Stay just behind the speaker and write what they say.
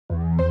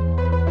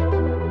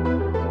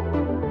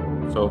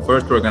So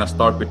first we're going to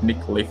start with Nick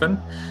Liffen,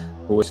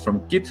 who is from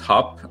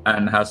GitHub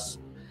and has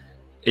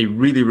a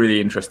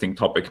really interesting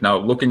topic. Now,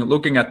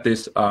 looking at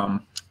this,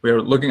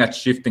 we're looking at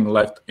shifting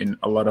left in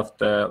a lot of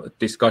the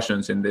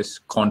discussions in this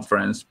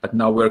conference, but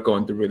now we're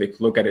going to really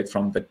look at it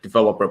from the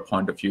developer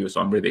point of view.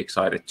 So I'm really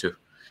excited to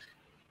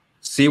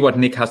see what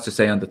Nick has to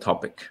say on the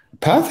topic.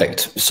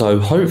 Perfect. So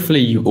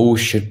hopefully you all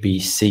should be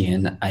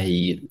seeing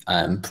a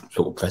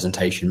sort of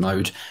presentation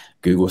mode,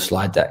 Google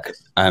slide deck.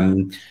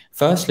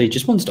 Firstly,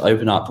 just wanted to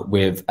open up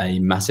with a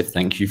massive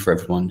thank you for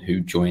everyone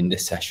who joined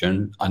this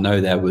session. I know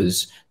there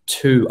was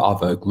two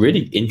other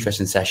really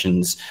interesting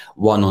sessions,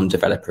 one on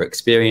developer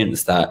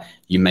experience that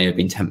you may have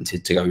been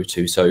tempted to go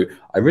to. So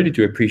I really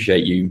do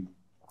appreciate you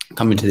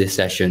coming to this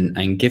session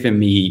and giving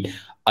me,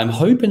 I'm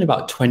hoping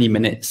about 20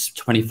 minutes,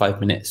 25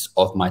 minutes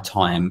of my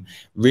time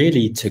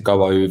really to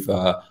go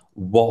over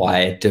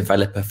why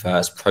developer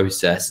first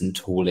process and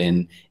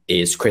tooling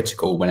is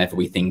critical whenever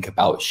we think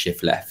about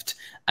shift left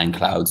and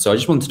cloud. So I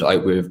just wanted to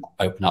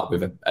open up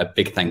with a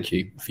big thank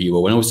you for you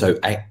all, and also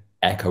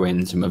echo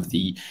in some of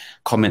the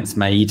comments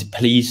made.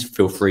 Please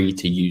feel free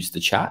to use the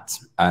chat,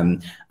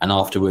 and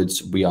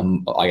afterwards we are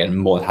again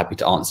more than happy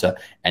to answer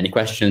any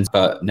questions.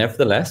 But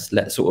nevertheless,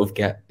 let's sort of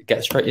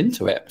get straight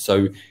into it.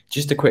 So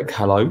just a quick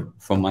hello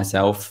from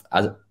myself.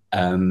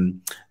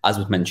 As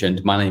was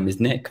mentioned, my name is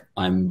Nick.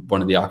 I'm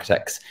one of the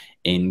architects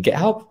in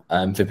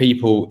GitHub. For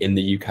people in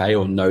the UK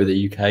or know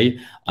the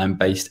UK, I'm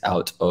based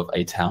out of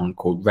a town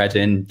called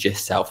Reading,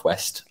 just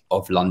southwest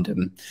of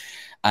London.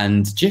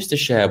 And just to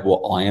share what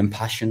I am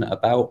passionate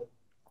about,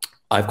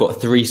 I've got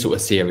three sort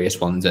of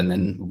serious ones and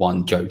then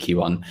one jokey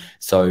one.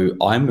 So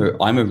I'm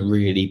a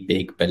really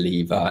big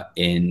believer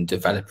in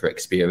developer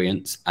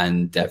experience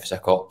and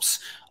DevSecOps.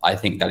 I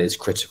think that is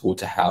critical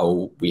to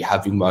how we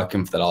have been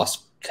working for the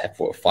last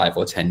 5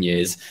 or 10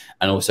 years,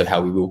 and also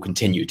how we will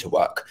continue to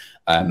work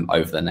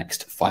over the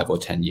next 5 or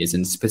 10 years,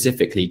 and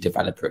specifically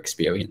developer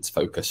experience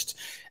focused.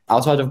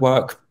 Outside of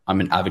work, I'm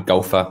an avid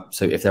golfer.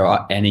 So if there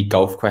are any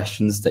golf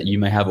questions that you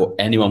may have, or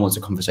anyone wants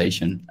a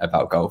conversation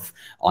about golf,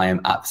 I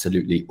am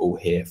absolutely all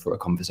here for a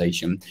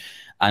conversation.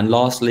 And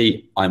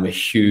lastly, I'm a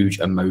huge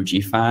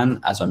emoji fan,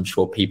 as I'm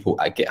sure people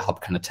at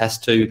GitHub can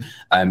attest to.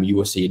 You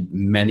will see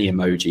many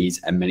emojis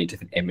and many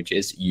different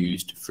images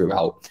used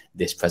throughout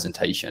this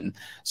presentation.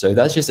 So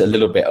that's just a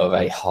little bit of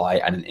a hi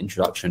and an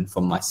introduction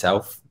from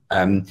myself.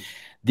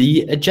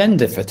 The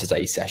agenda for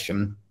today's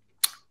session,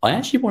 I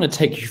actually want to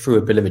take you through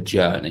a bit of a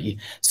journey.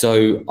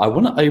 So I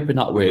want to open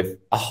up with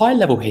a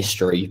high-level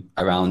history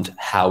around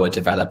how a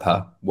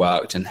developer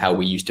worked and how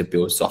we used to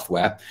build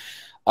software.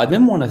 I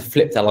then want to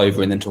flip that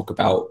over and then talk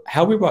about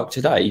how we work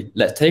today.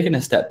 Let's take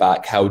a step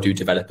back. How do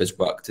developers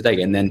work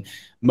today? And then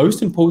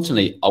most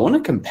importantly, I want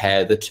to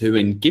compare the two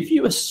and give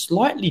you a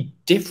slightly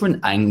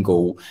different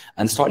angle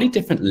and slightly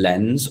different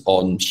lens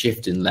on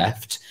shifting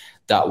left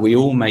that we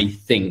all may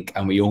think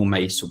and we all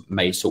may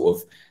sort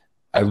of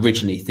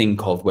originally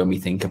think of when we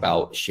think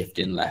about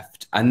shifting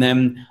left. And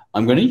then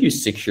I'm going to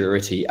use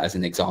security as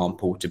an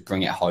example to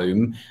bring it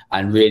home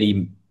and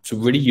really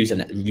use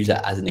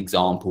that as an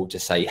example to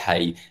say,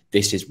 hey,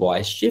 this is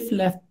why shift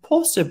left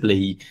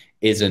possibly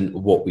isn't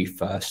what we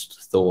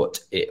first thought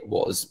it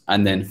was,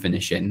 and then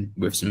finishing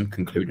with some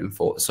concluding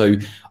thoughts. So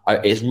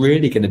it's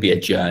really going to be a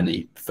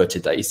journey for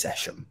today's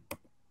session.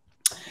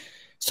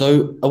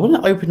 So I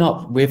want to open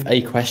up with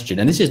a question,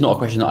 and this is not a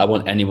question that I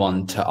want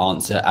anyone to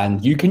answer,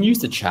 and you can use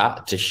the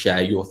chat to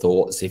share your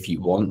thoughts if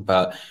you want,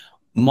 but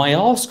my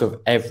ask of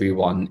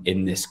everyone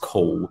in this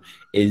call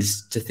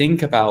is to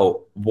think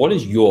about what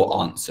is your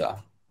answer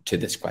to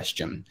this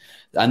question.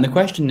 And the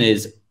question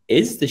is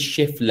the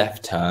shift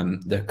left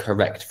term the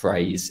correct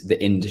phrase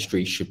the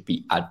industry should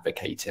be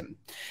advocating?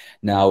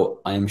 Now,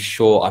 I am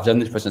sure I've done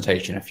this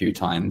presentation a few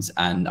times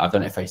and I've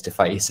done it face to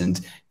face, and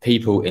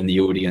people in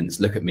the audience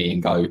look at me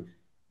and go,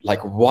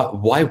 like,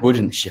 why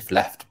wouldn't shift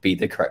left be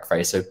the correct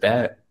phrase? So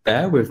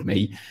bear with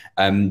me,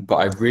 but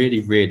I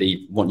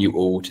really want you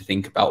all to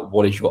think about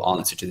what is your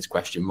answer to this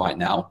question right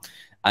now.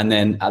 And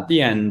then at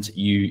the end,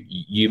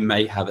 you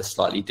may have a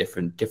slightly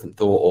different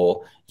thought,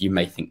 or you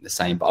may think the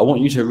same, but I want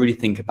you to really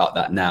think about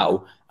that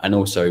now and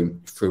also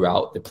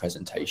throughout the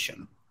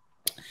presentation.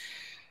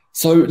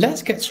 So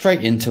let's get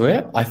straight into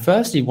it. I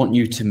firstly want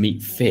you to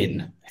meet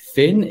Finn.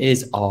 Finn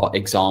is our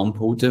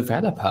example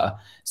developer.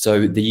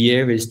 So the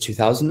year is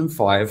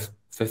 2005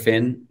 for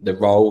Finn. The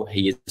role,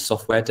 he is a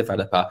software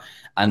developer,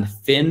 and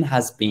Finn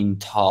has been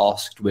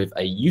tasked with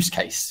a use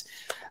case.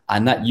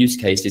 And that use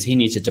case is he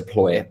needs to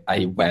deploy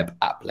a web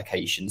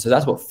application. So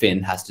that's what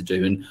Finn has to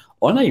do. And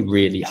on a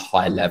really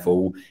high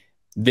level,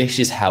 this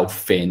is how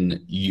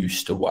Finn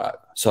used to work.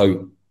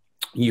 So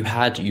you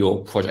had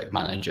your project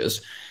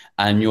managers,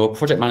 and your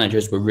project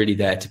managers were really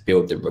there to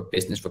build the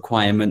business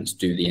requirements,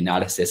 do the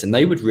analysis, and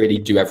they would really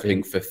do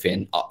everything for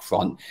Finn up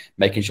front,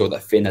 making sure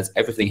that Finn has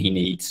everything he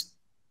needs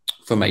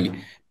from a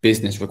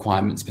business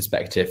requirements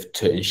perspective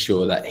to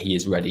ensure that he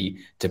is ready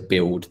to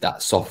build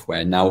that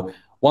software. Now,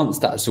 once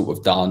that's sort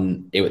of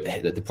done,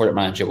 the project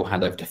manager will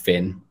hand over to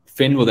Finn.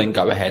 Finn will then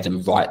go ahead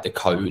and write the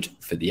code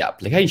for the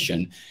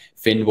application.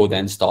 Finn will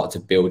then start to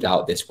build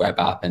out this web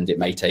app, and it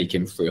may take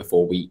him 3 or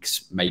 4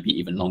 weeks, maybe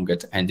even longer,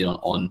 depending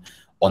on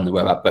the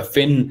web app. But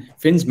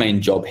Finn's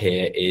main job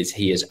here is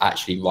he is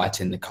actually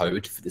writing the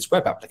code for this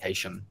web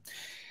application.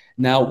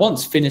 Now,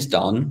 once Finn is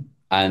done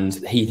and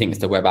he thinks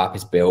the web app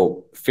is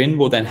built, Finn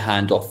will then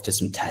hand off to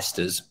some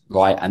testers,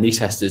 right? And these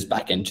testers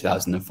back in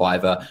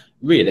 2005 are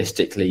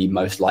realistically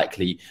most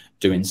likely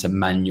doing some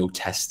manual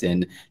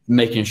testing,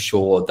 making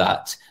sure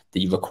that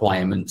the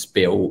requirements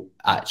built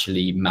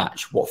actually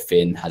match what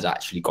Finn has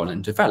actually gone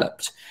and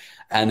developed.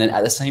 And then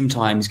at the same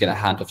time, he's going to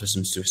hand off to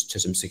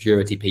some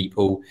security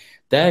people.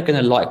 They're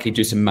going to likely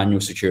do some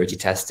manual security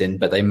testing,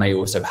 but they may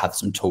also have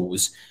some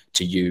tools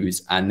to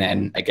use. And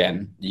then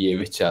again, the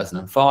year is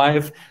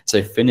 2005.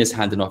 So Finn is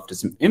handing off to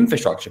some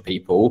infrastructure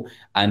people,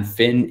 and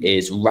Finn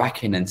is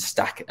racking and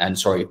stacking,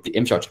 the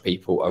infrastructure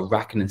people are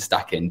racking and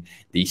stacking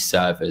these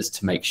servers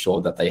to make sure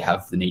that they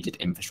have the needed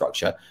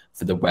infrastructure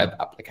for the web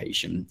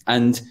application.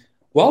 And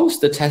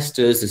whilst the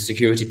testers, the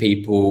security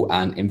people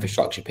and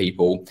infrastructure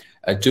people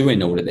are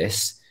doing all of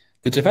this,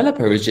 the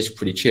developer is just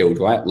pretty chilled,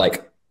 right?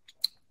 Like,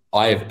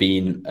 I have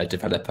been a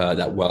developer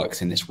that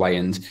works in this way,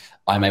 and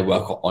I may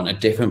work on a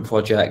different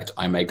project.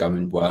 I may go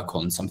and work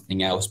on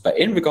something else. But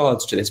in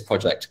regards to this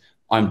project,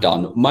 I'm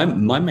done. My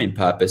main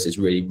purpose is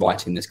really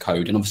writing this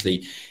code. And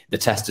obviously the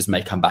testers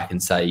may come back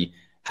and say,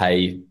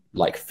 hey,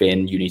 like,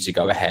 Finn, you need to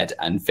go ahead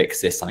and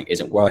fix this. Something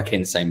isn't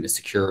working. Same with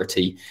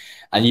security.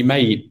 And you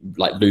may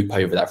like loop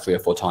over that 3 or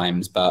 4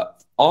 times,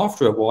 but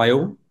after a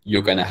while,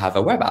 you're going to have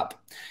a web app.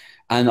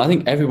 And I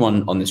think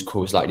everyone on this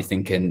call is likely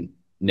thinking,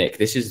 Nick,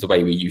 this is the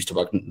way we used to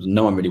work.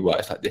 No one really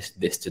works like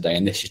this today,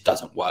 and this just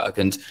doesn't work.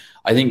 And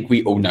I think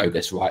we all know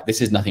this, right?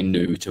 This is nothing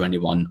new to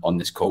anyone on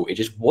this call. It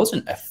just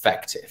wasn't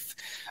effective.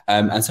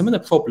 And some of the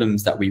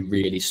problems that we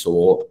really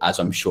saw, as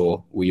I'm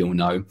sure we all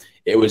know,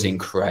 it was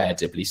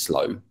incredibly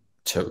slow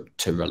to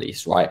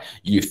release, right?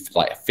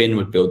 Like Finn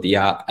would build the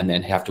app and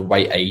then have to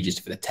wait ages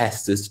for the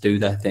testers to do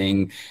their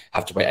thing,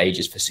 have to wait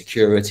ages for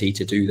security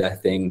to do their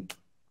thing,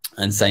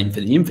 and same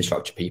for the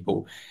infrastructure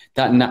people.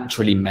 That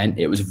naturally meant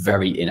it was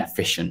very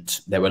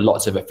inefficient. There were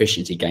lots of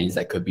efficiency gains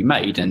that could be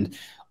made, and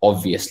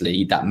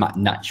obviously that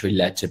naturally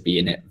led to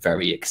being it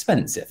very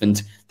expensive.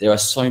 And there are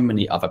so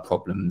many other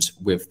problems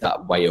with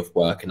that way of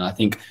work, and I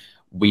think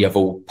we have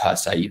all per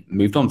se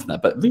moved on from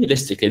that. But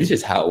realistically, this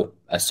is how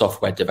a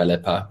software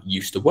developer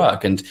used to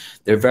work. And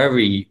the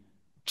very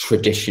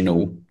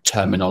traditional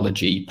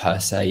terminology per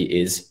se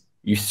is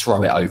you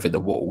throw it over the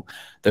wall.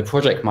 The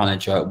project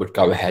manager would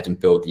go ahead and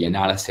build the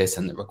analysis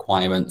and the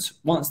requirements.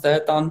 Once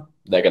they're done,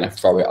 they're going to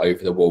throw it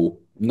over the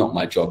wall. Not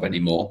my job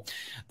anymore.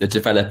 The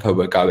developer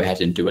will go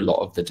ahead and do a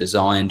lot of the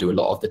design, do a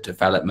lot of the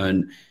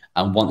development.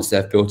 And once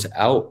they've built it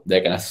out,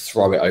 they're going to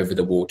throw it over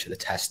the wall to the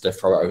tester,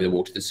 throw it over the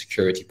wall to the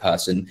security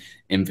person,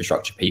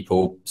 infrastructure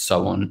people,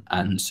 so on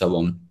and so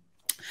on.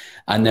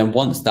 And then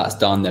once that's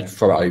done, they'd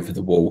throw it over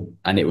the wall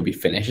and it will be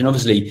finished. And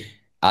obviously,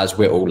 as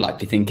we're all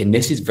likely thinking,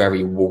 this is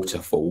very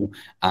waterfall,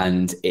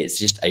 and it's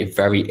just a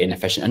very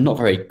inefficient and not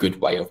very good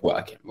way of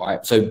working,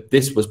 right? So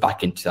this was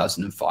back in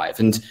 2005.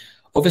 And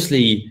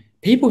obviously,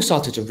 people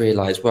started to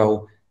realize,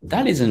 well,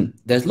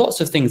 there's lots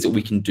of things that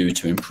we can do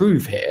to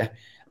improve here.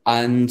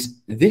 And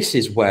this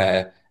is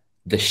where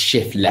the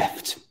shift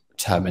left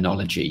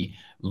terminology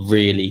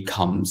really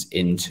comes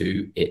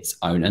into its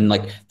own. And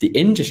like the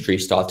industry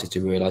started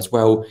to realize,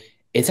 well,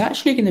 it's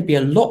actually going to be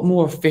a lot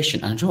more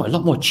efficient and a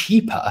lot more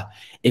cheaper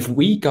if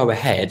we go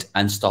ahead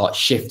and start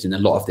shifting a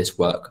lot of this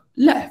work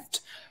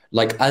left.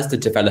 Like as the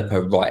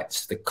developer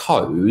writes the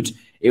code,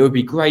 it would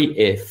be great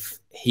if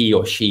he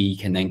or she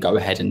can then go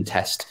ahead and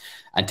test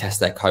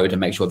their code and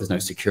make sure there's no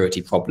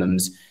security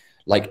problems.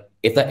 Like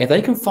if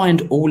they can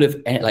find all of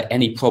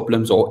any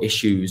problems or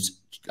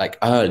issues like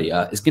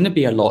earlier, it's going to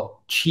be a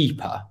lot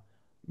cheaper,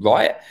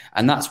 right?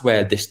 And that's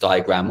where this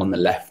diagram on the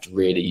left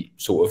really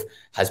sort of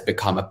has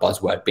become a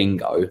buzzword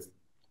bingo,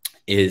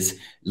 is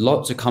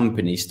lots of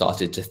companies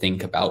started to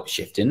think about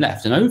shifting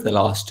left. And over the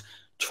last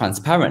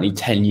transparently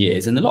 10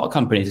 years, and a lot of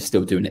companies are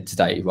still doing it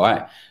today,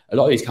 right? A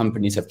lot of these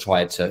companies have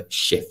tried to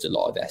shift a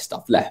lot of their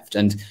stuff left.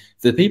 And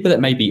for the people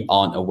that maybe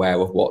aren't aware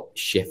of what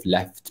shift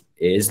left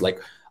is, like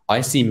I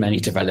see many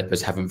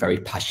developers having very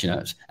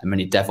passionate and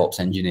many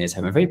DevOps engineers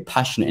having very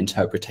passionate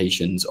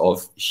interpretations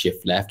of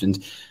shift left.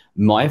 And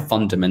my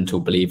fundamental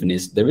belief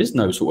is there is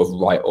no sort of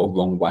right or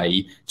wrong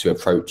way to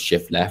approach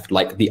shift left.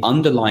 Like the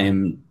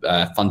underlying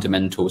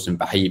fundamentals and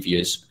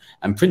behaviors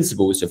and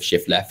principles of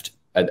shift left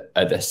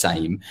are the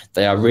same.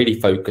 They are really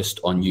focused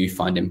on you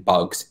finding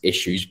bugs,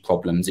 issues,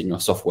 problems in your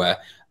software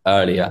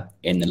earlier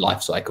in the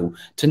life cycle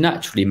to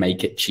naturally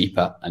make it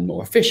cheaper and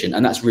more efficient.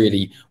 And that's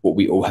really what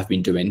we all have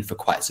been doing for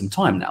quite some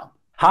time now.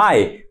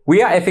 Hi,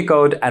 we are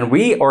Eficode and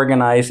we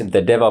organize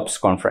the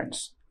DevOps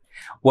Conference.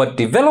 What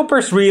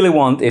developers really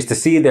want is to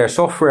see their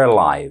software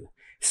live.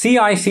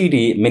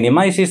 CI/CD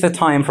minimizes the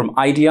time from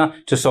idea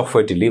to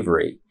software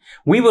delivery.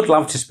 We would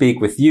love to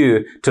speak with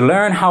you to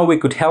learn how we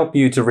could help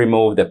you to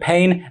remove the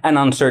pain and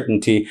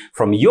uncertainty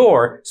from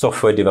your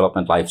software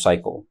development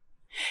lifecycle.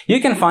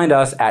 You can find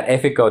us at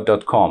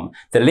eficode.com.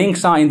 The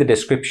links are in the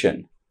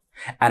description.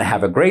 And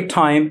have a great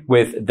time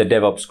with the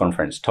DevOps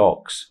Conference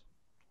talks.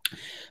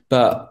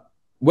 But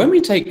when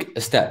we take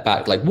a step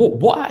back, like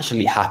what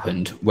actually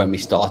happened when we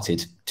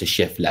started to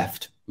shift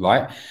left,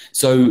 right?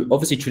 So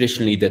obviously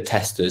traditionally the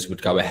testers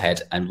would go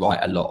ahead and write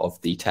a lot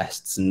of the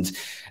tests. And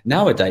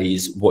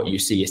nowadays what you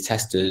see is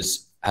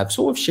testers have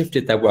sort of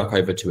shifted their work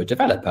over to a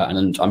developer.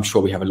 And I'm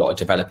sure we have a lot of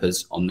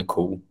developers on the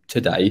call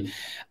today.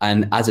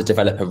 And as a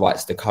developer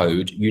writes the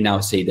code, you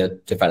now see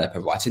the developer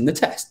writing the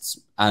tests.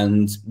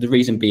 And the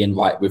reason being,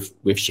 right,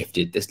 we've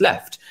shifted this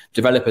left.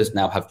 Developers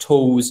now have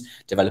tools,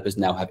 developers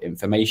now have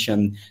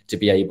information to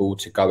be able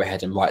to go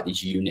ahead and write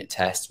these unit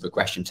tests,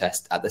 regression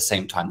tests at the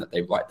same time that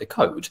they write the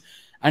code.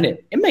 And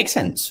it makes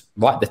sense,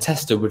 right? The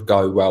tester would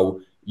go,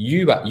 well,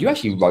 you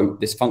actually wrote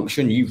this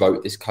function, you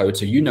wrote this code,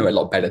 so you know a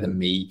lot better than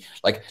me.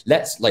 Like,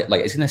 let's like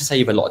it's going to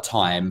save a lot of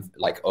time,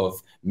 like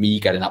of me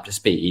getting up to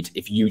speed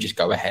if you just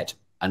go ahead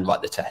and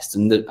write the test.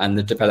 And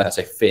the developer,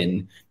 so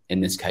Finn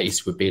in this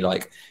case, would be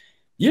like,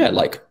 yeah,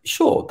 like,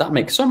 sure, that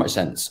makes so much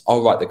sense.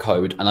 I'll write the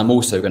code, and I'm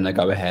also going to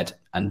go ahead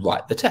and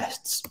write the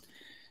tests.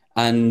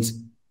 And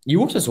you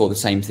also saw the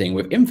same thing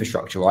with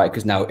infrastructure, right?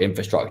 Because now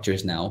infrastructure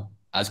is now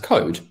as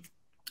code.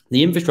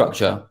 The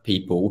infrastructure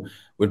people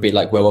would be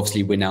like, well,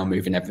 obviously we're now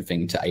moving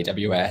everything to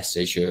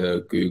AWS,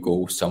 Azure,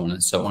 Google, so on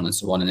and so on and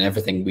so on. And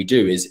everything we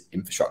do is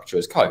infrastructure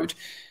as code.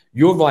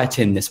 You're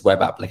writing this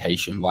web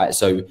application, right?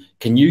 So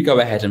can you go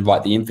ahead and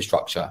write the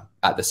infrastructure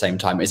at the same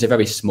time? It's a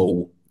very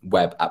small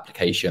web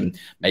application.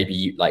 Maybe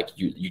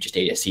you just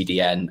need a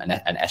CDN and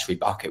an S3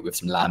 bucket with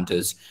some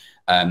lambdas.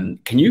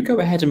 Can you go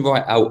ahead and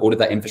write out all of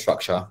that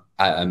infrastructure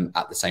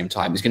at the same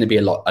time? It's going to be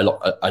a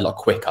lot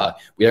quicker.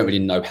 We don't really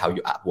know how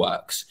your app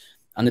works.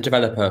 And the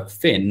developer,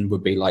 Finn,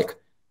 would be like,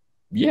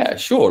 yeah,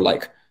 sure,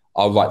 like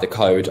I'll write the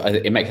code.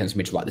 It makes sense for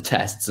me to write the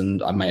tests,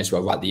 and I may as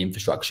well write the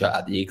infrastructure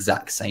at the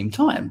exact same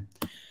time.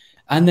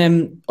 And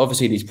then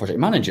obviously these project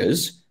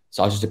managers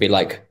started to be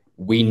like,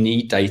 we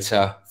need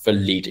data for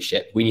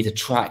leadership. We need to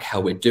track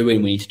how we're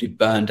doing. We need to do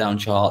burn down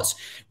charts.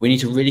 We need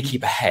to really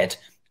keep ahead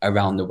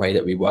around the way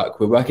that we work.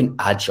 We're working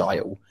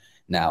agile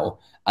now.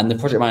 And the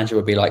project manager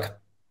would be like,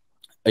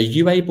 are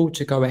you able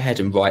to go ahead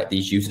and write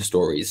these user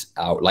stories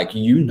out? Like,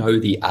 you know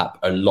the app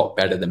a lot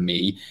better than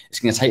me. It's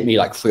going to take me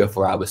like 3 or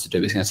 4 hours to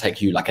do. It's going to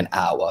take you like an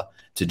hour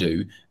to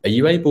do. Are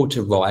you able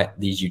to write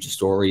these user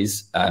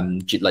stories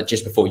like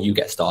just before you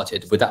get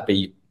started? Would that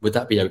be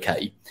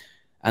okay?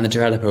 And the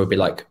developer would be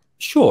like,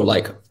 sure,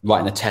 like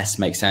writing the tests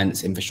makes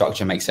sense,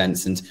 infrastructure makes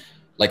sense, and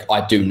like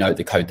I do know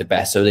the code the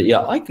best, so that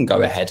yeah, I can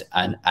go ahead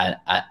and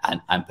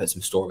put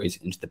some stories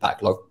into the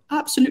backlog.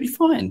 Absolutely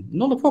fine,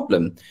 not a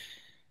problem.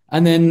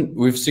 And then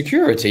with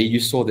security, you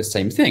saw the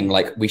same thing.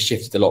 Like, we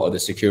shifted a lot of the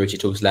security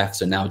tools left,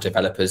 so now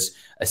developers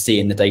are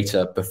seeing the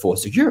data before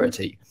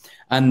security.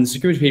 And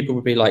security people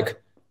would be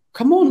like,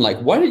 come on, like,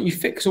 why don't you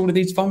fix all of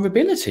these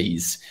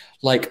vulnerabilities?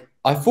 Like,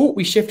 I thought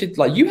we shifted,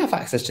 like, you have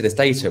access to this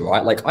data,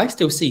 right? Like, I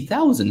still see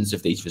thousands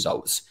of these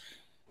results.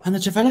 And the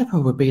developer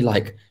would be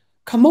like,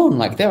 come on,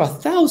 like, there are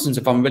thousands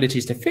of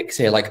vulnerabilities to fix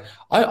here. Like,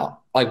 my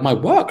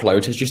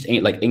workload has just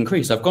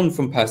increased. I've gone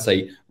from per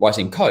se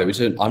writing code,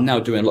 and I'm now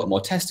doing a lot more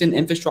testing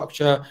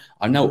infrastructure.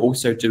 I'm now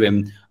also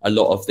doing a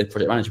lot of the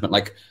project management.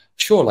 Like,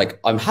 sure, like,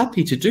 I'm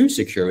happy to do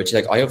security.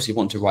 Like, I obviously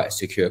want to write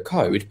secure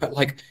code, but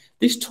like,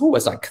 this tool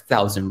has like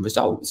 1,000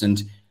 results,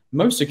 and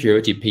most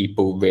security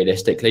people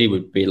realistically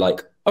would be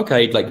like,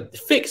 okay, like,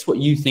 fix what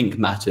you think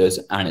matters,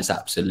 and it's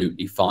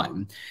absolutely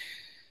fine.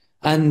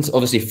 And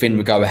obviously Finn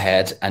would go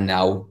ahead and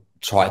now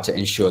try to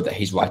ensure that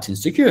he's writing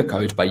secure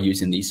code by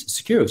using these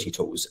security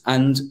tools.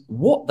 And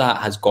what that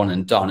has gone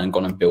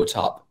and built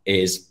up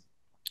is,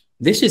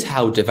 this is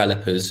how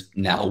developers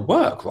now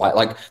work, right?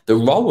 Like, the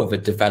role of a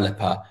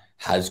developer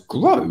has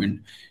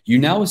grown.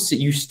 You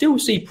still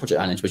see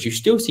project managers, you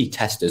still see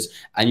testers,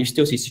 and you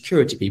still see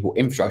security people,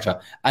 infrastructure,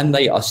 and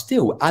they are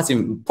still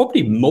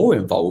probably more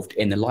involved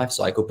in the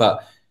lifecycle.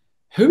 But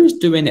who is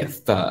doing it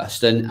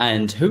first,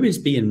 and who is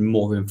being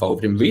more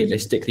involved? And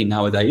realistically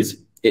nowadays,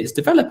 it's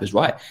developers,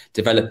 right?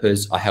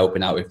 Developers are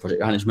helping out with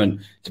project management.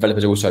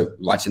 Developers are also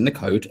writing the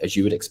code, as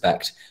you would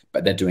expect,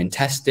 but they're doing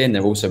testing.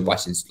 They're also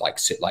writing like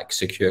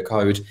secure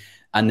code,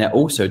 and they're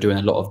also doing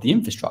a lot of the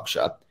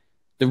infrastructure.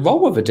 The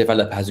role of a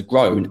developer has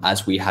grown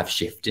as we have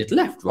shifted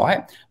left,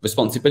 right?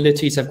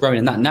 Responsibilities have grown,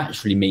 and that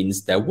naturally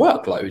means their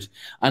workload.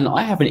 And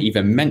I haven't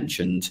even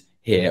mentioned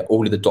here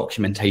all of the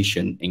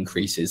documentation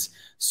increases,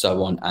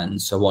 so on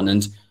and so on.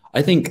 And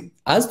I think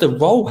as the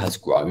role has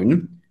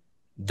grown,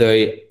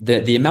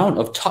 the amount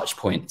of touch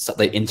points that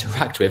they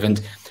interact with,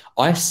 and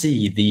I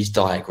see these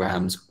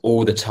diagrams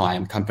all the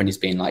time, companies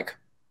being like,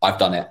 I've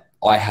done it.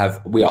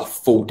 We are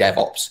full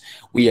DevOps.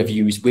 We're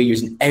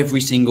using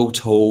every single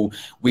tool.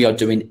 We are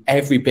doing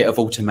every bit of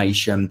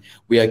automation.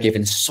 We are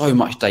giving so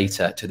much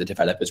data to the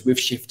developers. We've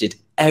shifted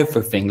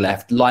everything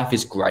left. Life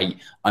is great.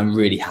 I'm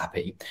really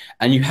happy.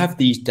 And you have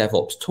these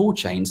DevOps tool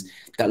chains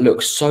that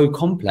look so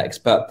complex,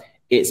 but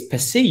it's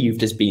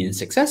perceived as being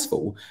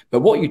successful. But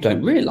what you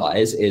don't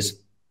realize is,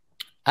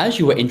 as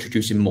you are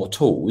introducing more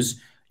tools,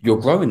 you're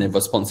growing the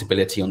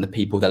responsibility on the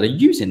people that are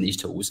using these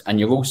tools, and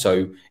you're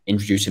also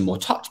introducing more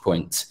touch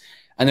points.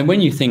 And then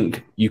when you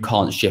think you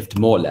can't shift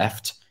more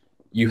left,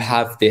 you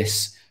have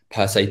this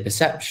per se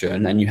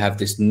perception, and you have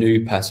this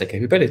new per se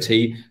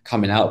capability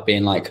coming out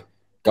being like,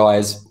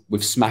 guys,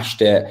 we've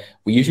smashed it.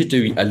 We used to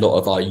do a lot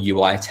of our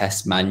UI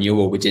tests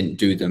manual, or we didn't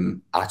do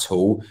them at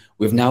all.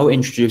 We've now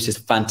introduced this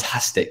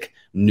fantastic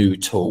new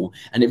tool,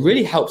 and it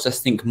really helps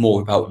us think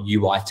more about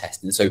UI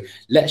testing. So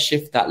let's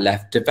shift that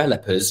left.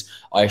 Developers,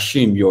 I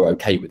assume you're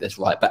okay with this,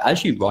 right? But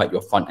as you write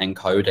your front end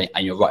code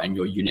and you're writing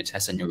your unit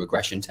tests and your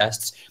regression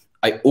tests,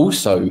 I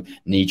also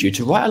need you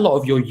to write a lot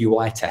of your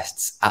UI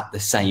tests at the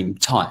same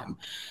time.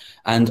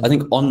 And I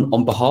think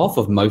on behalf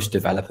of most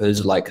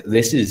developers, like,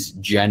 this is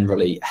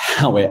generally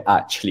how it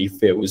actually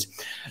feels.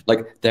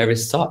 Like, there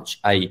is such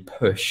a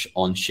push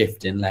on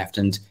shifting left.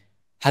 And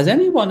has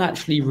anyone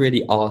actually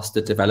really asked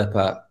the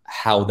developer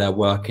how they're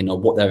working or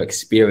what their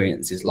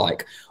experience is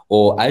like?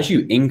 Or as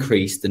you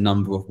increase the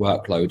number of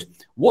workload,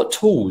 what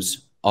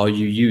tools are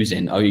you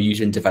using? Are you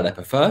using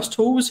developer first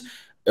tools,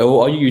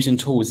 or are you using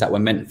tools that were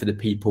meant for the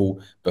people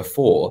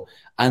before?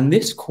 And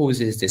this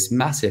causes this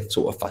massive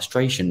sort of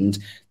frustration. And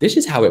this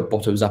is how it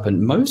bottoms up.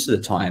 And most of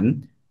the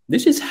time,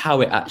 this is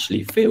how it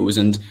actually feels.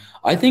 And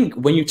I think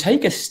when you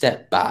take a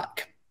step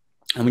back,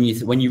 and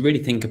when you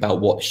really think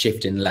about what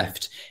shifting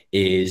left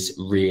is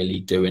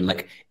really doing,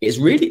 like, it's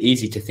really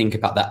easy to think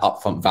about that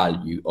upfront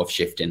value of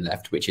shifting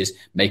left, which is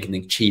making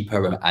things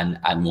cheaper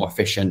and more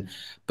efficient.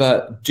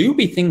 But do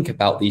we think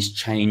about these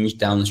change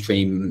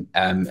downstream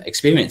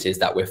experiences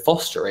that we're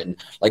fostering?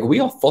 Like, we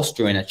are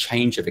fostering a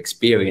change of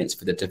experience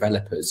for the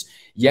developers.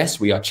 Yes,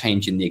 we are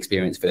changing the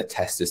experience for the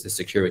testers, the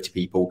security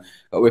people,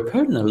 but we're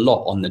putting a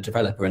lot on the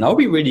developer. And are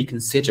we really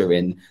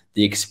considering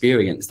the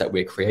experience that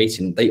we're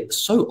creating? They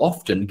so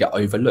often get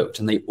overlooked,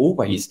 and they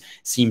always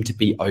seem to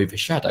be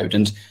overshadowed.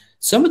 And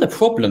some of the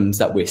problems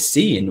that we're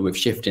seeing with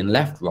shifting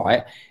left,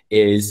 right,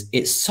 is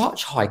it's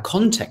such high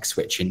context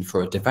switching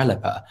for a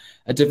developer.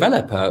 A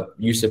developer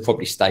used to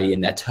probably stay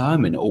in their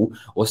terminal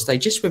or stay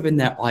just within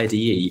their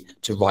IDE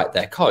to write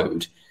their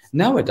code.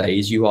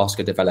 Nowadays, you ask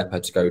a developer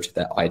to go to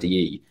their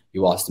IDE,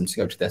 you ask them to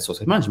go to their source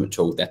code management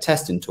tool, their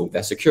testing tool,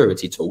 their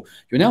security tool.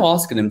 You're now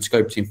asking them to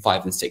go between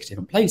 5 and 6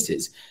 different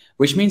places,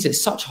 which means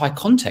it's such high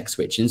context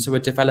switching, so a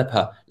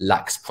developer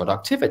lacks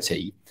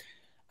productivity.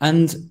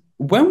 And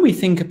when we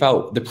think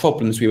about the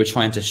problems we were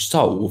trying to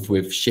solve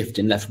with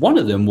shifting left, one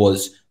of them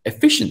was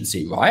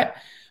efficiency, right?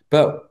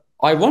 But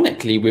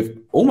ironically,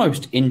 we've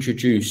almost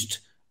introduced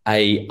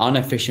a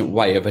inefficient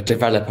way of a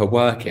developer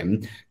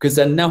working, because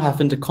they're now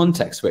having to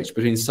context switch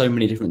between so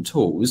many different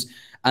tools,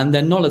 and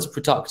they're not as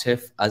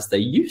productive as they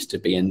used to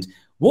be. And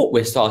what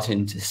we're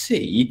starting to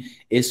see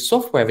is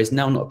software is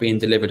now not being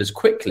delivered as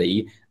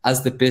quickly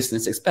as the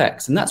business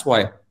expects. And that's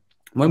why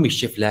when we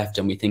shift left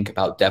and we think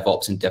about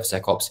DevOps and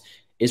DevSecOps,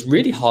 it's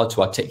really hard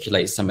to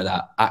articulate some of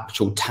that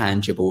actual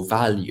tangible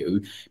value,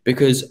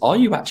 because are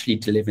you actually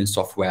delivering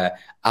software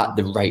at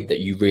the rate that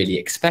you really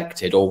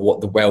expected, or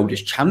what the world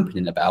is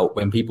championing about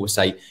when people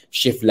say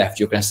shift left,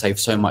 you're going to save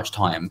so much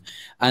time?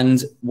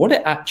 And what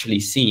it actually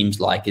seems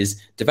like is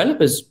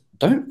developers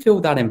don't feel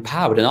that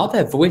empowered, and are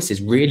their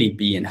voices really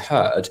being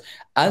heard?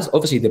 As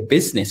obviously the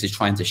business is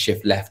trying to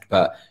shift left,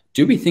 but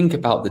do we think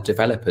about the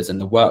developers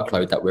and the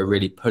workload that we're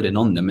really putting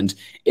on them? And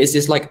is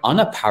this like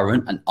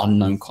unapparent and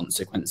unknown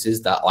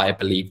consequences that I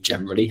believe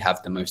generally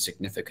have the most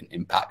significant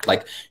impact?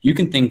 Like, you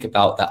can think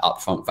about that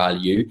upfront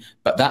value,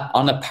 but that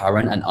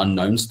unapparent and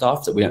unknown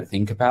stuff that we don't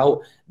think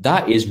about,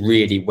 that is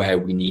really where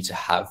we need to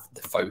have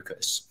the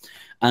focus.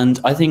 And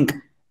I think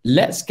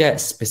let's get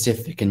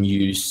specific and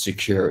use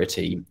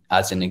security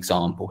as an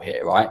example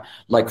here, right?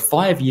 Like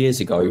 5 years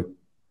ago,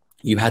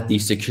 you had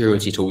these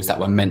security tools that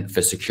were meant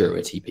for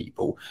security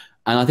people.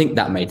 And I think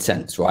that made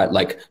sense, right?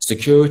 Like,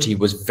 security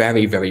was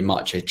very, very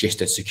much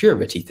just a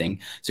security thing.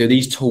 So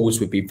these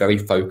tools would be very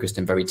focused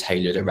and very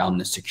tailored around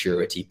the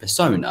security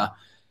persona.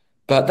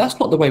 But that's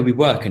not the way we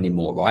work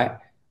anymore, right?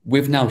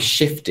 We've now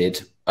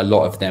shifted a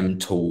lot of them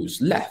tools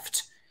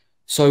left.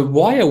 So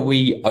why are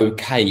we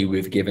okay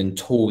with giving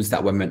tools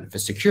that were meant for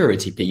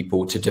security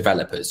people to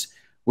developers?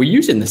 We're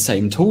using the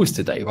same tools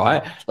today,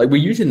 right? Like, we're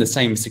using the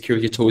same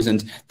security tools,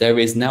 and there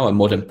is now a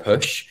modern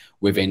push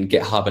within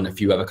GitHub and a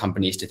few other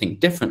companies to think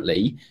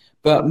differently.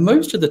 But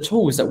most of the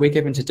tools that we're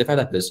giving to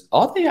developers,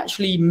 are they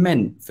actually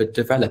meant for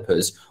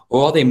developers,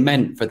 or are they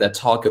meant for their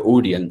target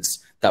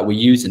audience that were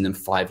using them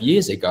 5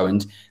 years ago?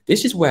 And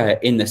this is where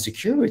in the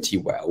security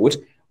world,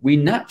 we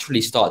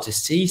naturally start to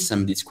see some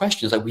of these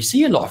questions. Like, we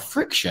see a lot of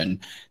friction.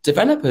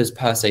 Developers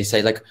per se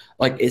say like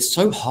it's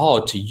so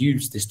hard to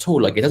use this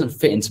tool. Like, it doesn't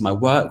fit into my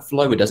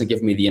workflow. It doesn't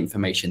give me the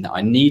information that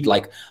I need.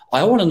 Like,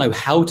 I want to know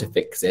how to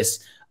fix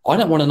this. I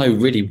don't want to know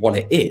really what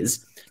it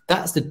is.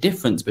 That's the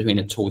difference between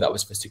a tool that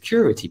was for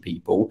security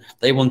people.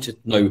 They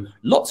wanted to know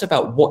lots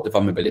about what the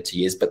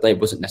vulnerability is, but they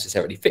wasn't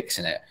necessarily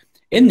fixing it.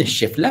 In the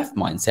shift left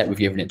mindset, we've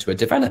given it to a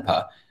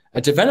developer. A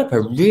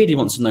developer really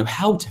wants to know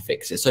how to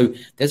fix it. So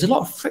there's a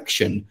lot of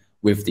friction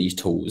with these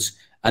tools.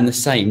 And the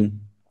same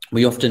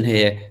we often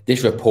hear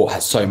this report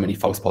has so many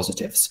false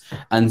positives.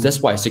 And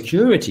that's why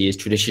security is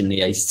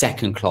traditionally a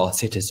second-class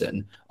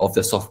citizen of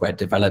the software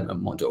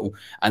development model.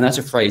 And that's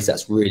a phrase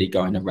that's really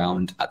going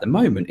around at the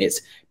moment.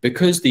 It's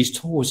because these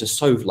tools are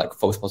so like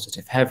false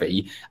positive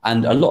heavy,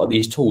 and a lot of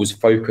these tools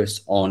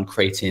focus on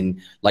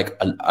creating like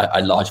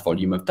a large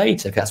volume of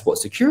data. That's what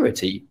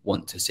security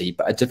want to see.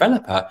 But a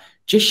developer,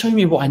 just show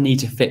me what I need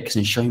to fix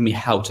and show me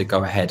how to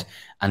go ahead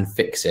and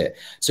fix it.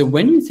 So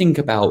when you think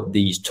about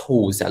these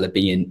tools that are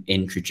being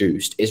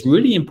introduced, it's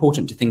really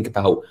important to think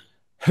about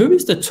who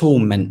is the tool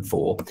meant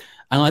for?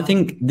 And I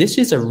think this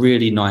is a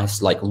really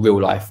nice, like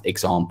real life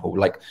example.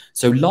 Like,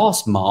 so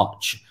last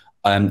March,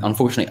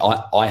 unfortunately,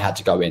 I had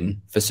to go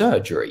in for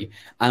surgery.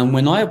 And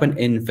when I went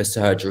in for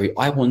surgery,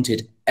 I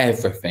wanted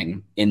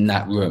everything in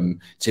that room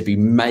to be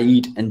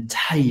made and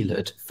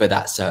tailored for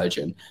that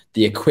surgeon.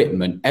 The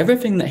equipment,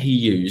 everything that he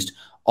used,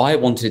 I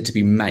wanted it to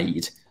be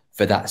made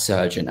for that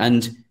surgeon.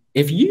 And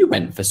if you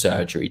went for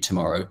surgery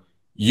tomorrow,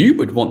 you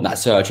would want that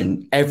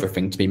surgeon,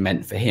 everything to be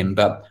meant for him.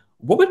 But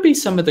what would be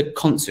some of the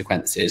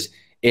consequences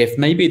if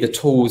maybe the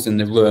tools in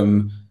the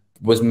room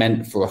was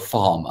meant for a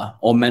farmer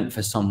or meant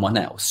for someone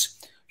else?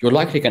 You're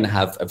likely going to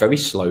have a very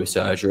slow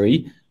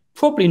surgery,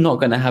 probably not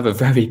going to have a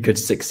very good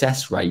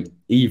success rate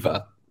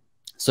either.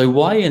 So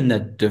why in the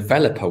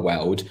developer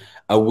world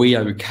are we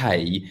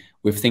okay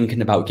with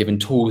thinking about giving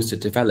tools to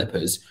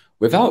developers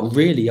without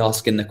really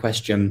asking the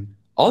question,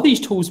 are these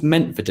tools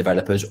meant for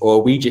developers, or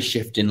are we just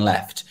shifting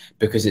left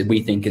because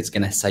we think it's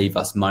going to save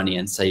us money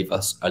and save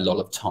us a lot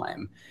of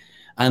time?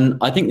 And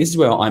I think this is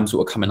where I'm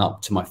sort of coming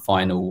up to my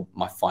final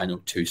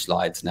 2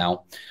 slides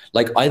now.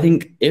 Like, I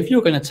think if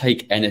you're going to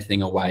take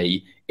anything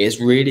away, it's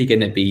really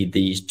going to be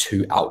these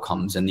 2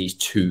 outcomes and these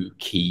 2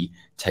 key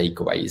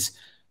takeaways.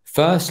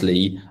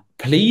 Firstly,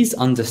 please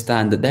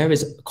understand that there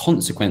is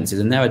consequences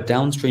and there are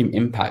downstream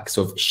impacts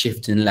of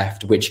shifting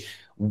left, which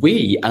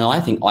we, and I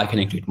think I can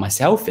include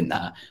myself in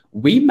that,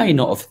 we may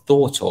not have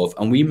thought of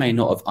and we may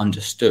not have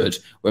understood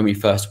when we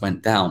first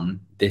went down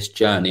this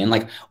journey. And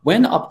like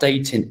when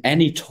updating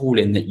any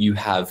tooling that you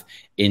have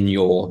in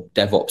your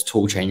DevOps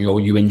toolchain, or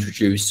you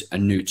introduce a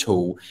new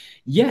tool,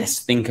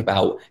 yes, think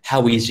about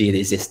how easy it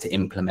is to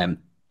implement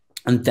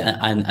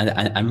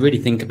and really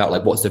think about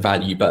like what's the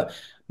value. But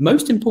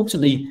most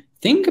importantly,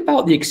 think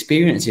about the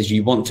experiences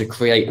you want to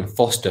create and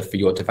foster for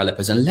your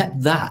developers, and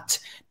let that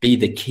be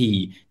the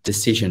key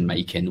decision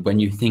making when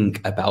you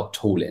think about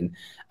tooling.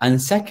 And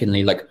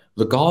secondly, like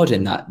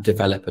regarding that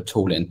developer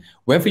tooling,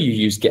 whether you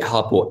use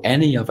GitHub or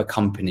any other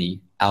company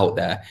out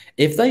there,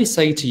 if they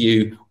say to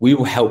you, we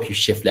will help you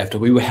shift left, or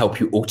we will help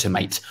you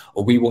automate,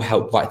 or we will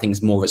help write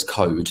things more as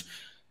code,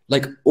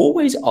 like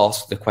always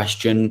ask the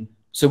question,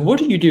 so what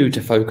do you do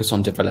to focus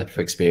on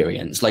developer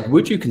experience? Like,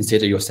 would you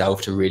consider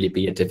yourself to really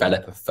be a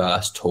developer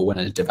first tool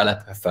and a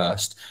developer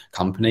first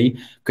company?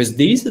 Because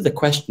these are the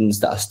questions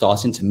that are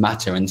starting to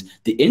matter, and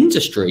the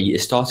industry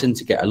is starting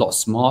to get a lot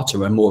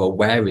smarter and more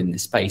aware in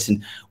this space.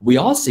 And we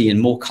are seeing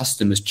more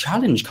customers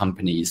challenge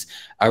companies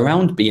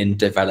around being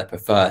developer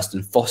first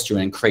and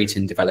fostering and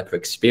creating developer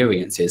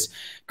experiences.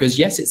 Because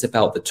yes, it's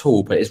about the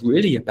tool, but it's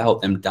really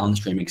about them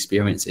downstream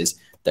experiences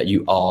that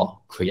you are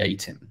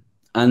creating.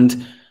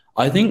 And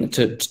I think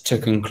to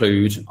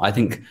conclude, I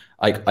think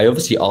I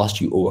obviously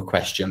asked you all a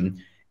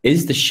question.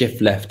 Is the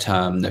shift left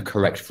term the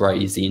correct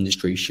phrase the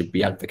industry should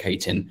be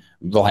advocating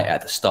right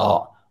at the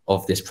start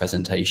of this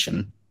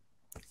presentation?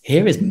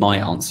 Here is my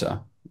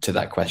answer to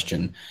that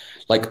question.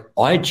 Like,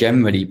 I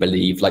generally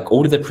believe like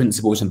all of the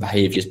principles and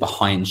behaviors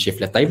behind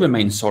shift left, they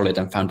remain solid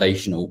and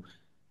foundational,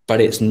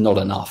 but it's not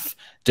enough.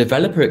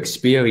 Developer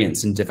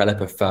experience and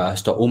developer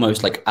first are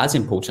almost like as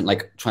important,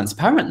 like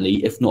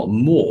transparently, if not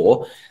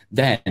more,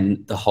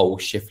 than the whole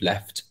shift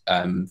left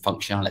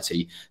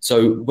functionality.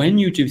 So when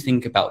you do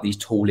think about these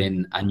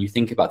tooling and you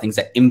think about things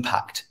that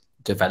impact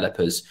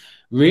developers,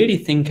 really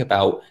think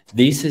about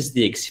this is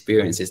the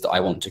experiences that I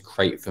want to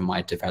create for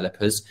my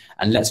developers,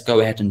 and let's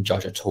go ahead and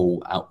judge a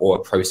tool or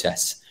a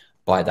process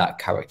by that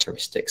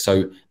characteristic.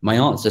 So my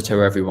answer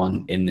to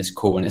everyone in this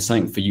call, and it's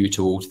something for you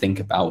to all think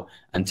about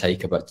and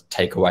take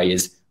away,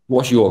 is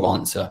what's your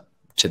answer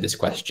to this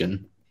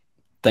question?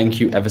 Thank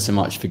you ever so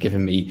much for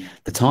giving me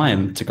the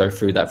time to go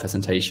through that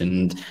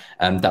presentation.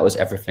 And that was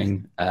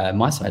everything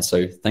my side.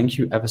 So thank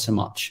you ever so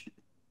much.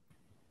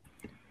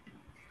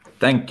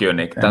 Thank you,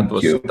 Nick. That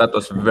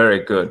was very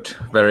good.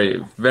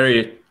 Very,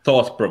 very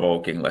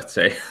thought-provoking, let's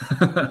say.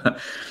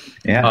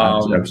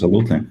 Yeah,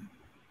 absolutely.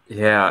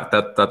 Yeah,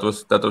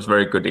 that was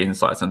very good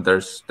insights, and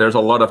there's a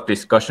lot of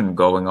discussion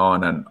going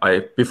on. And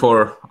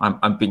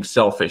I'm being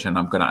selfish, and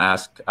I'm gonna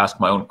ask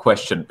my own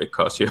question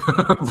because you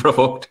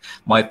provoked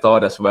my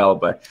thought as well.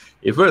 But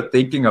if we're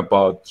thinking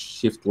about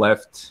shift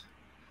left,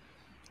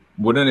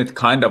 wouldn't it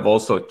kind of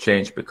also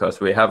change, because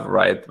we have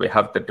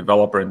the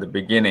developer in the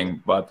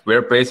beginning, but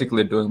we're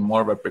basically doing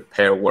more of a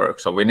prepare work.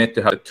 So we need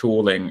to have the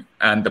tooling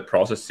and the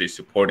processes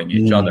supporting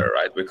each other,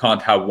 right? We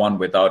can't have one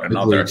without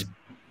another. Agreed.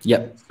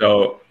 Yep.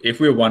 So if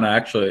we want to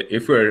actually,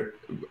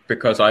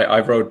 because I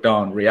wrote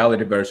down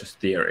reality versus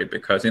theory,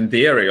 because in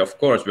theory, of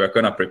course, we're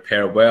going to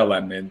prepare well,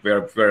 and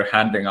we're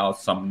handing out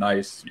some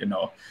nice,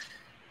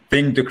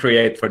 thing to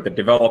create for the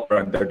developer,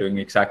 and they're doing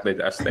exactly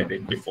as they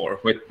did before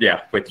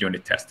with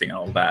unit testing and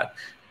all that.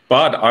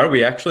 But are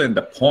we actually in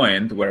the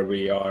point where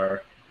we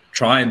are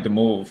trying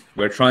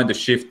to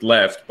shift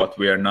left, but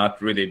we are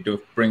not really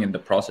bringing the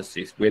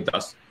processes with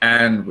us,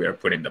 and we're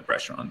putting the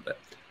pressure on the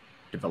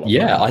developer?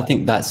 Yeah, I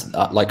think that's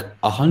like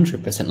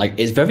 100%. Like,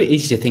 it's very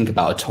easy to think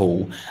about a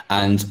tool,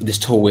 and this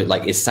tool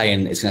is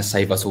saying it's going to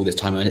save us all this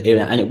time, and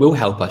it will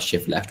help us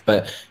shift left.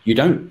 But you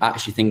don't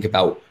actually think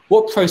about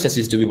what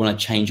processes do we want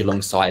to change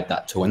alongside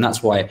that tool, and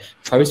that's why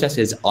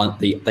processes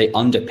they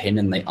underpin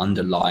and they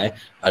underlie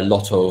a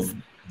lot of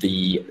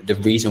the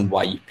reason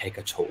why you pick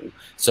a tool.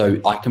 So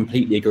I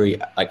completely agree.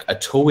 Like, a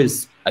tool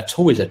is a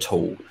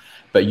tool.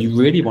 But you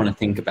really want to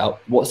think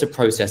about what's the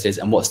processes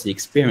and what's the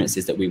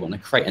experiences that we want to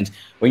create. And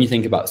when you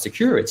think about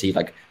security,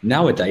 like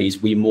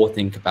nowadays, we more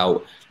think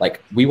about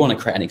we want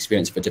to create an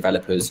experience for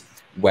developers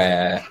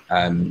where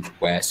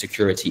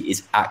security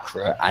is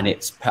accurate and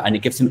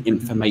it gives them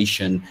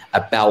information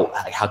about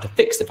how to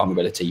fix the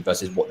vulnerability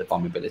versus what the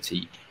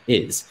vulnerability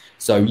is.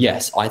 So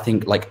yes, I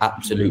think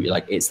absolutely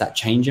it's that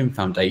change in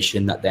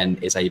foundation that then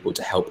is able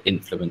to help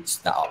influence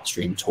that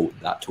upstream tool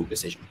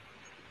decision.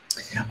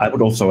 I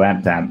would also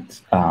add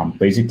that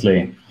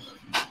basically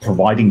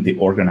providing the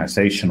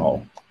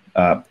organizational,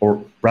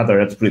 or rather,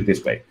 let's put it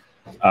this way,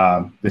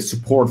 the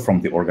support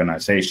from the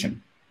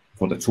organization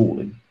for the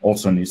tooling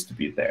also needs to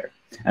be there.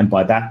 And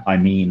by that, I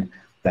mean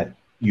that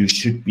you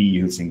should be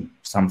using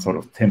some sort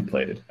of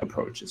templated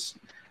approaches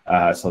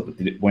so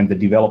that when the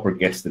developer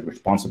gets the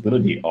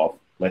responsibility of,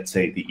 let's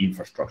say, the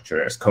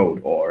infrastructure as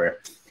code or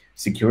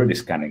security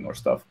scanning or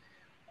stuff,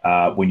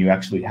 when you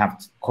actually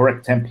have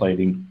correct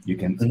templating, you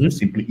can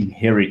simply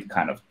inherit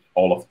kind of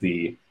all of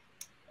the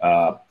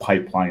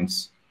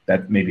pipelines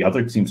that maybe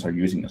other teams are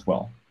using as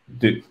well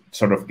to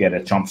sort of get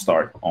a jump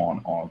start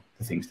on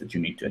the things that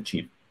you need to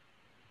achieve.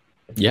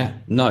 Yeah,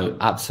 no,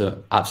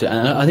 absolutely.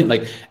 And I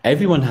think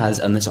everyone has,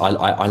 and this,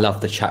 I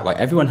love the chat, right?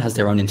 Everyone has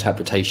their own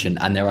interpretation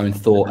and their own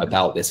thought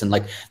about this. And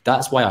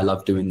that's why I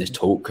love doing this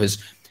talk,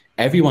 because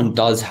everyone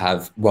does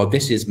have, well,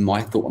 this is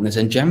my thought on this,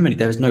 and generally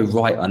there's no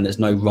right and there's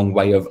no wrong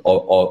way of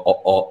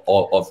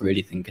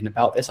really thinking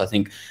about this. I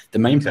think the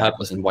main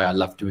purpose and why I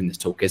love doing this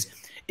talk is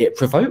it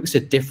provokes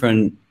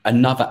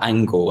another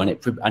angle, and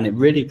it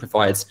really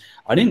provides.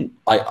 I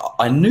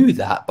knew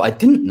that, but I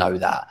didn't know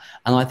that,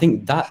 and I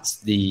think that's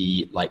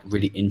the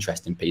really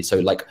interesting piece.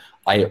 So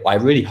I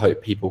really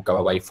hope people go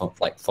away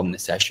from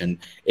this session,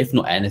 if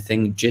not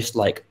anything, just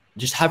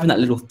having that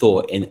little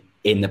thought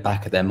in the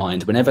back of their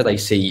mind whenever they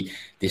see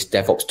this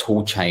DevOps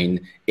tool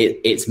chain.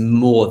 It's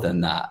more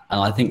than that,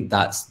 and I think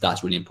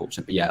that's really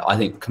important. But yeah, I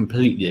think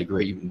completely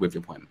agree with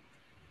your point.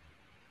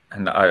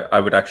 And I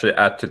would actually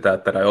add to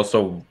that I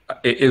also,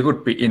 it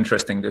would be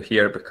interesting to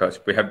hear, because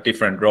we have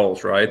different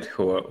roles, right?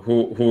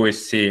 Who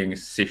is seeing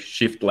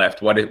shift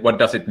left? What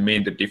does it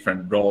mean, the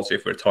different roles?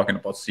 If we're talking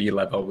about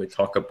C-level, we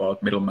talk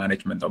about middle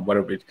management, or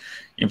whatever,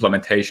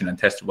 implementation and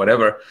test,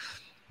 whatever.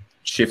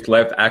 Shift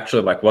left,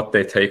 actually, what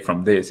they take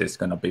from this is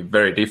going to be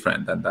very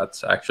different. And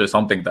that's actually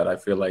something that I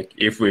feel like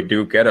if we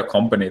do get a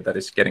company that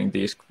is getting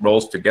these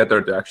roles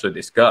together to actually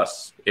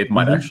discuss, it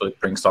might actually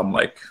bring some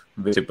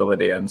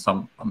visibility and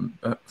some,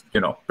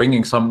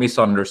 bringing some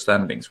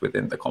misunderstandings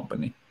within the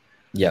company.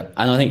 Yeah,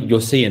 and I think you're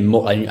seeing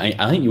more. I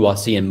think you are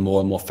seeing more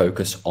and more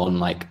focus on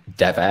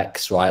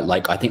DevX,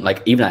 right? I think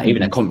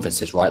even at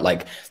conferences,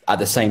 right? At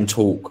the same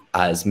talk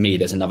as me,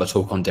 there's another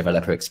talk on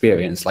developer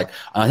experience. And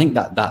I think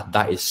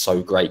that is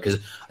so great, because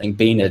I think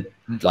being a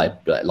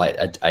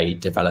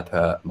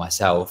developer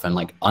myself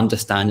and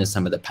understanding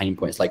some of the pain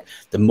points,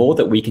 the more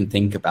that we can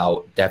think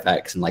about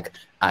DevX and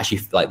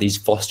actually these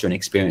fostering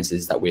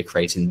experiences that we're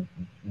creating,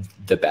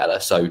 the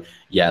better. So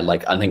yeah,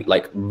 I think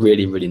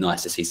really, really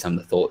nice to see some of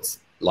the thoughts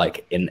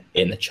in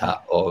the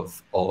chat of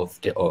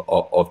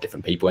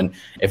different people. And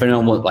if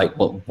anyone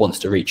wants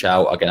to reach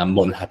out, again, I'm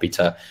more than happy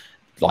to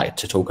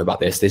talk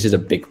about this. This is a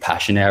big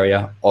passion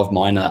area of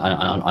mine,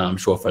 and I'm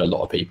sure for a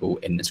lot of people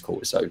in this call.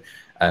 So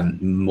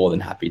more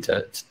than happy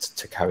to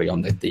carry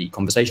on the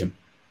conversation.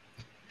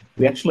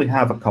 We actually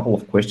have a couple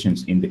of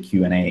questions in the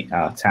Q&A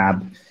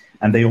tab,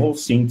 and they all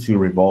seem to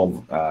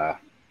revolve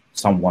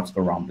somewhat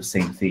around the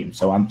same theme.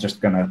 So I'm just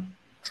gonna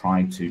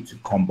try to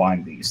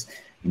combine these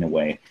in a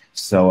way.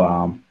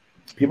 So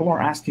people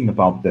are asking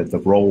about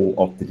the role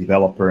of the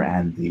developer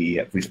and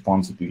the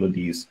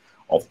responsibilities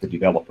of the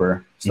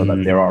developer, so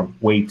that there are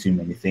way too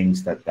many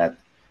things that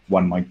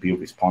one might be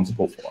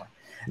responsible for.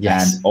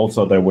 Yes. And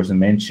also there was a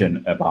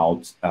mention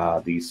about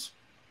these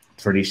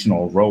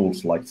traditional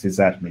roles like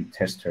sysadmin,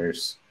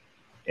 testers,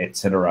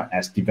 etc.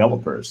 as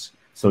developers.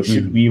 So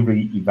should we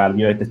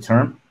reevaluate the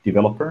term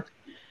developer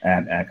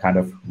and kind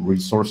of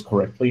resource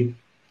correctly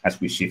as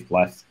we shift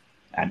left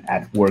and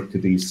add work to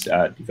these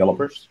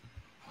developers?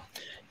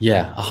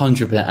 Yeah,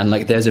 100%. And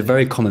like, there's a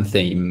very common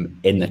theme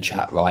in the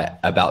chat, right,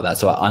 about that.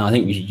 So, and I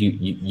think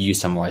you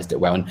summarized it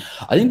well. And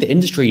I think the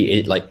industry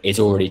is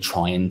already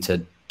trying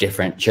to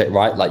differentiate,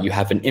 right? Like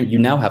you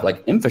now have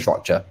like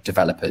infrastructure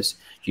developers,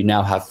 you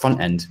now have front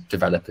end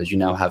developers, you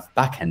now have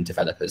back end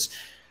developers,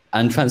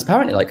 and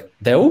transparently, like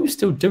they're all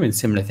still doing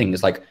similar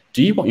things. Like,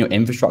 do you want your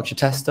infrastructure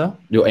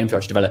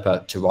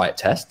developer to write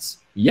tests?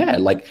 Yeah,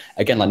 like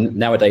again, like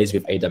nowadays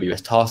with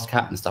AWS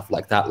TaskCat and stuff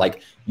like that,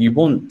 like you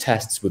want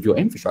tests with your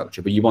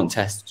infrastructure, but you want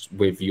tests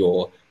with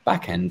your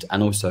backend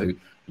and also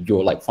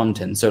your like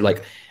front end. So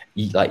like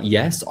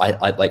yes,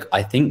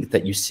 I think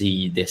that you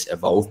see this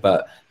evolve,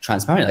 but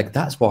transparently, like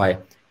that's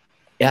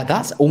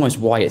almost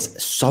why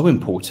it's so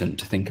important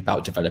to think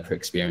about developer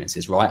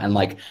experiences, right? And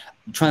like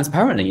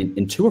transparently,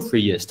 in 2 or 3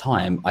 years'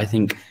 time, I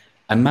think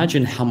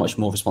imagine how much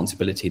more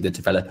responsibility the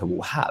developer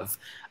will have,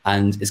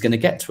 and it's going to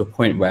get to a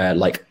point where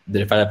like the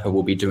developer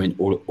will be doing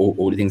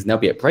all the things, and there'll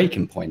be a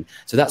breaking point.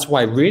 So that's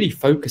why really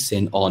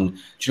focusing on,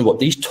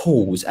 these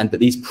tools and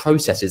these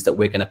processes that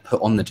we're going to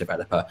put on the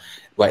developer,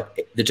 right?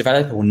 The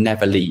developer will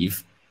never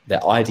leave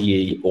their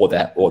IDE or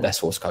their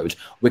source code.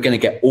 We're going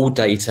to get all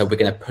data, we're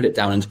going to put it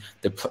down, and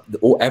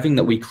everything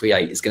that we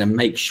create is going to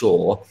make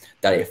sure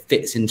that it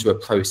fits into a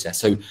process.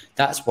 So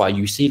that's why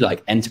you see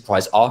like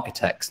enterprise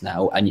architects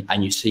now,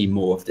 and you see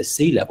more of the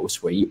C-level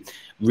suite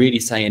really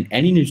saying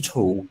any new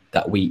tool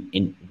that we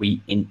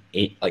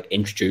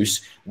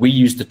introduce, we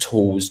use the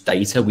tool's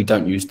data, we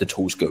don't use the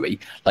tool's GUI,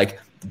 like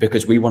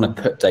because we want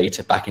to put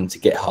data back into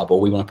GitHub,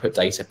 or we want to put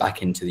data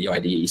back into the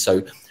IDE.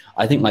 So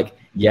I think like,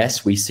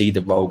 yes, we see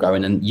the role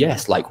going, and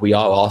yes, like we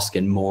are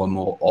asking more and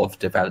more of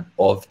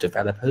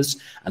developers,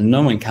 and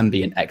no one can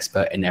be an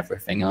expert in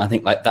everything. And I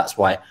think like that's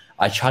why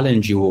I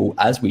challenge you all,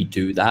 as we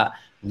do that,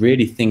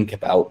 really think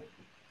about,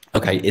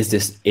 okay,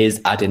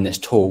 is adding this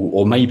tool,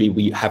 or maybe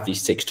we have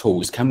these 6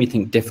 tools, can we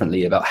think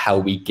differently about how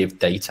we give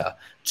data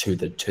to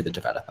the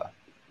developer?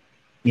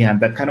 Yeah, and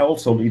that kind of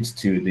also leads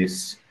to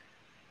this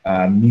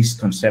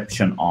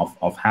misconception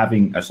of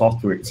having a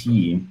software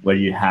team where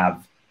you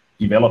have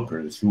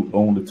developers who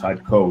own the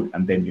type code,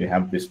 and then you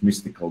have this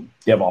mystical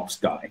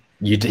DevOps guy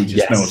who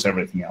just knows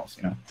everything else,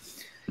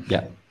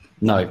 Yeah,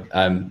 no,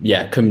 I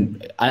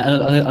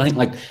think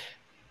like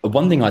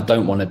one thing I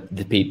don't want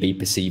to be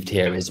perceived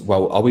here is,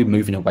 well, are we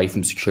moving away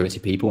from security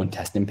people and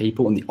testing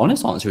people? And the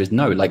honest answer is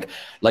no. Like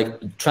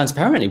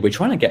transparently, we're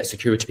trying to get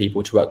security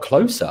people to work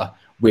closer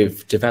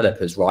with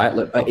developers, right?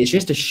 Look, it's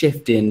just a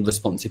shift in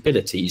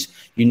responsibilities.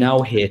 You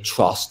now hear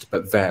trust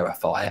but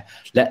verify.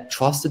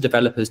 Trust the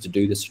developers to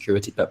do the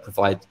security, but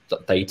provide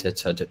data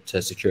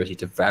to security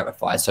to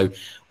verify. So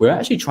we're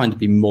actually trying to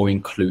be more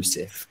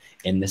inclusive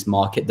in this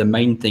market. The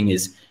main thing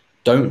is,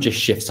 don't just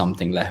shift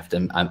something left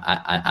and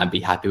be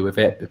happy with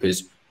it,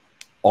 because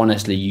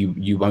honestly,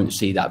 you won't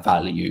see that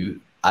value.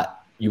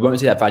 You won't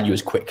see that value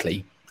as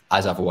quickly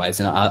as otherwise.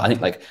 And I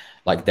think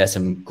like there's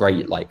some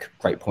great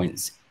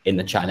points in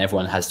the chat, and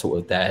everyone has sort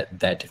of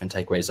their different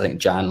takeaways. I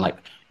think Jan, like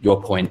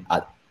your point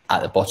at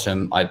the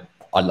bottom, I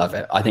love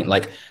it. I think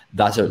like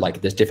there's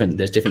different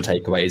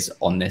takeaways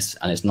on this,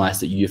 and it's nice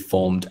that you've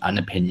formed an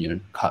opinion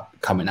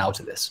coming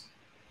out of this.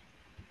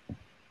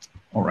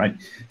 All right.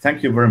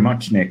 Thank you very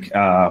much, Nick.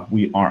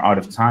 We are out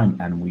of time,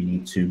 and we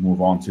need to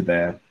move on to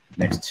the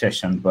next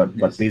session. But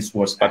this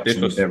was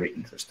actually very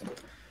interesting.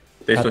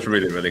 This was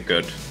really, really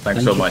good.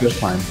 Thanks so much. For your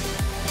time.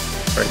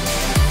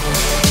 Great.